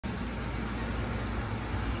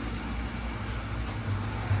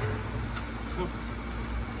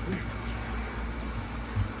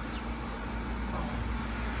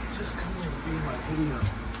video.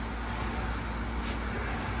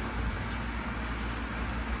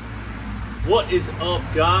 What is up,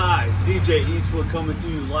 guys? DJ Eastwood coming to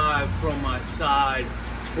you live from my side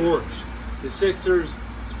porch. The Sixers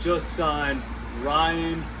just signed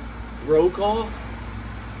Ryan Broekhoff,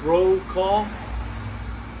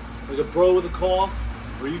 like a bro with a cough,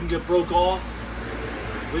 or you can get broke off.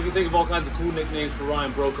 We can think of all kinds of cool nicknames for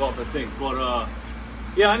Ryan Broekhoff, I think. But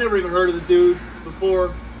yeah, I never even heard of the dude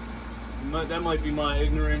before. That might be my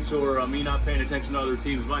ignorance or me not paying attention to other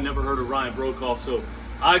teams, but I never heard of Ryan Broekhoff. So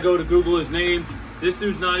I go to Google his name. This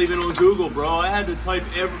dude's not even on Google, bro. I had to type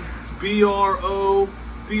B-R-O-E-K.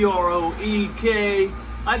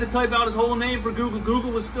 I had to type out his whole name for Google.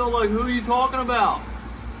 Google was still like, who are you talking about?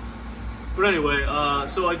 But anyway,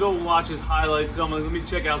 so I go watch his highlights. I'm like, let me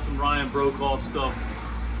check out some Ryan Broekhoff stuff.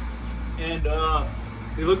 And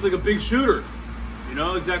he looks like a big shooter. You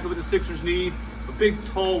know, exactly what the Sixers need. A big,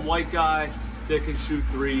 tall, white guy that can shoot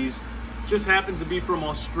threes. Just happens to be from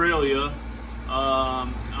Australia.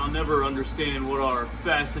 I'll never understand what our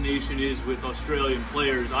fascination is with Australian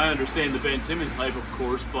players. I understand the Ben Simmons hype, of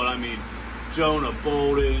course, but I mean, Jonah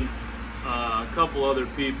Bolden, a couple other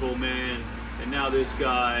people, man, and now this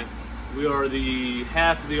guy. We are the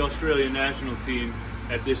half of the Australian national team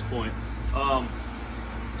at this point.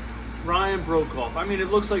 Ryan Broekhoff. I mean, it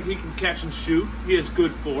looks like he can catch and shoot. He has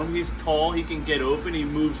good form. He's tall. He can get open. He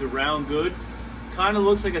moves around good. Kind of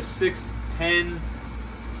looks like a 6'10",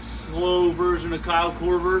 slow version of Kyle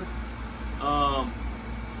Korver.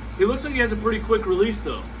 He looks like he has a pretty quick release,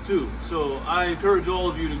 though, too. So I encourage all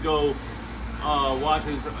of you to go watch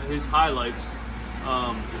his highlights.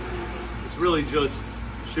 It's really just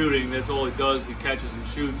shooting. That's all he does. He catches and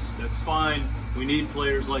shoots. That's fine. We need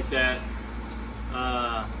players like that.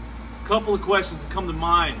 Couple of questions that come to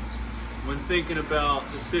mind when thinking about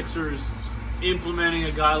the Sixers implementing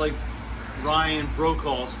a guy like Ryan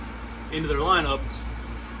Broekhoff into their lineup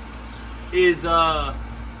is,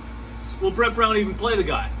 will Brett Brown even play the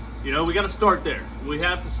guy? You know, we got to start there. We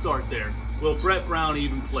have to start there. Will Brett Brown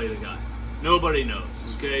even play the guy? Nobody knows,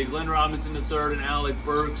 okay? Glenn Robinson III and Alec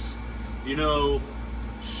Burks, you know,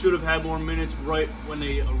 should have had more minutes right when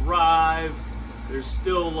they arrived. There's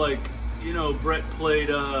still, like, you know, Brett played,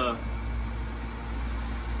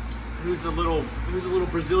 he was a little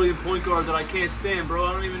Brazilian point guard that I can't stand, bro.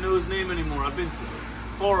 I don't even know his name anymore. I've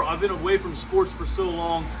been away from sports for so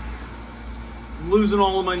long, I'm losing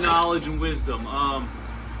all of my knowledge and wisdom.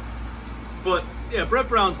 But yeah, Brett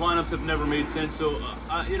Brown's lineups have never made sense. So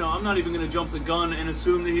you know, I'm not even going to jump the gun and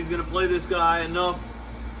assume that he's going to play this guy enough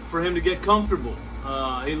for him to get comfortable.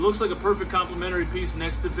 He looks like a perfect complementary piece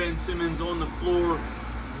next to Ben Simmons on the floor,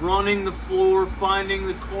 running the floor, finding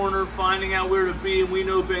the corner, finding out where to be, and we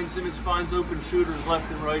know Ben Simmons finds open shooters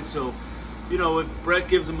left and right. So, you know, if Brett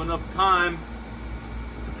gives him enough time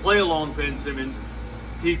to play along Ben Simmons,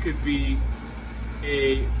 he could be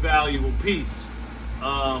a valuable piece.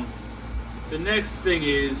 The next thing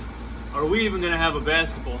is, are we even going to have a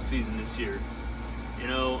basketball season this year? You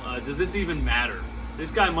know, does this even matter? This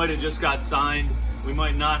guy might have just got signed. We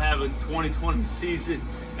might not have a 2020 season,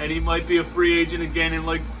 and he might be a free agent again in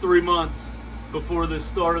like 3 months before the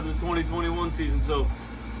start of the 2021 season. So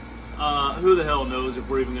who the hell knows if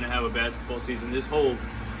we're even going to have a basketball season. This whole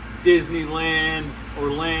Disneyland,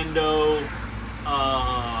 Orlando,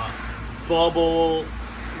 bubble,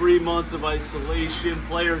 3 months of isolation,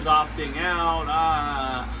 players opting out,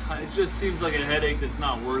 it just seems like a headache that's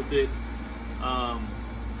not worth it.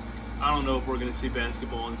 I don't know if we're going to see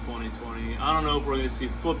basketball in 2020. I don't know if we're going to see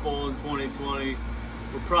football in 2020.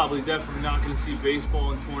 We're probably definitely not going to see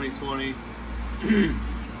baseball in 2020.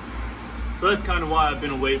 So that's kind of why I've been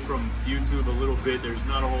away from YouTube a little bit. There's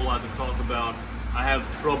not a whole lot to talk about. I have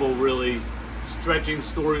trouble really stretching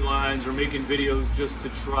storylines or making videos just to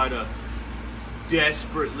try to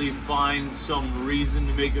desperately find some reason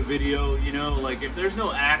to make a video. You know, like if there's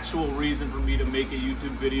no actual reason for me to make a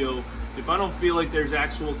YouTube video, if I don't feel like there's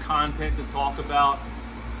actual content to talk about,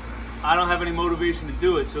 I don't have any motivation to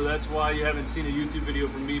do it. So that's why you haven't seen a YouTube video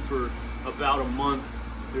from me for about a month.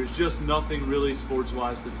 There's just nothing really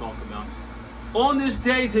sports-wise to talk about. On this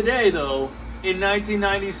day today, though, in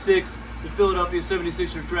 1996, the Philadelphia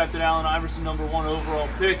 76ers drafted Allen Iverson, #1 overall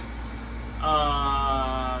pick.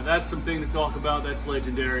 That's something to talk about. That's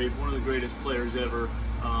legendary. One of the greatest players ever.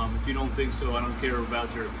 If you don't think so, I don't care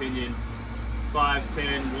about your opinion.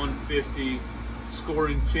 5'10", 150,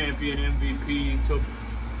 scoring champion, MVP,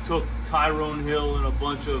 took Tyrone Hill and a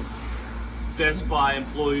bunch of Best Buy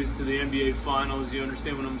employees to the NBA Finals. You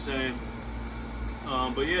understand what I'm saying?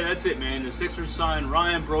 But yeah, that's it, man. The Sixers signed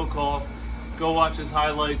Ryan Broekhoff. Go watch his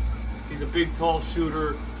highlights. He's a big, tall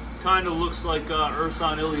shooter. Kind of looks like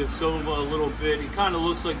Ersan Ilyasova a little bit. He kind of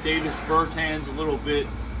looks like Davis Bertans a little bit.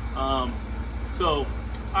 So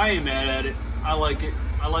I ain't mad at it. I like it.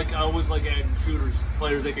 I always like adding shooters,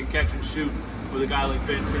 players that can catch and shoot with a guy like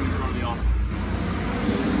Ben Simmons running the offense.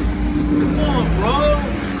 Come on, bro.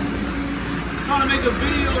 I'm trying to make a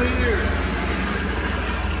video here.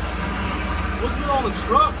 What's with all the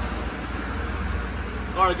trucks?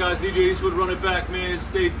 All right, guys, DJ Eastwood, run it back, man.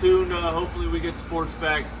 Stay tuned. Hopefully we get sports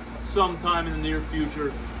back sometime in the near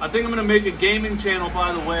future. I think I'm going to make a gaming channel,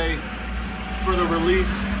 by the way, for the release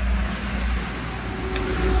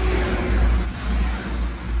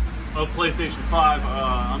of PlayStation 5.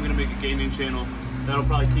 I'm going to make a gaming channel. That'll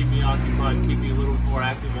probably keep me occupied, keep me a little more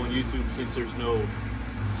active on YouTube since there's no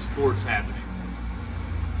sports happening.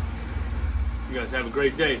 You guys have a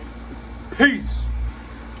great day. Peace.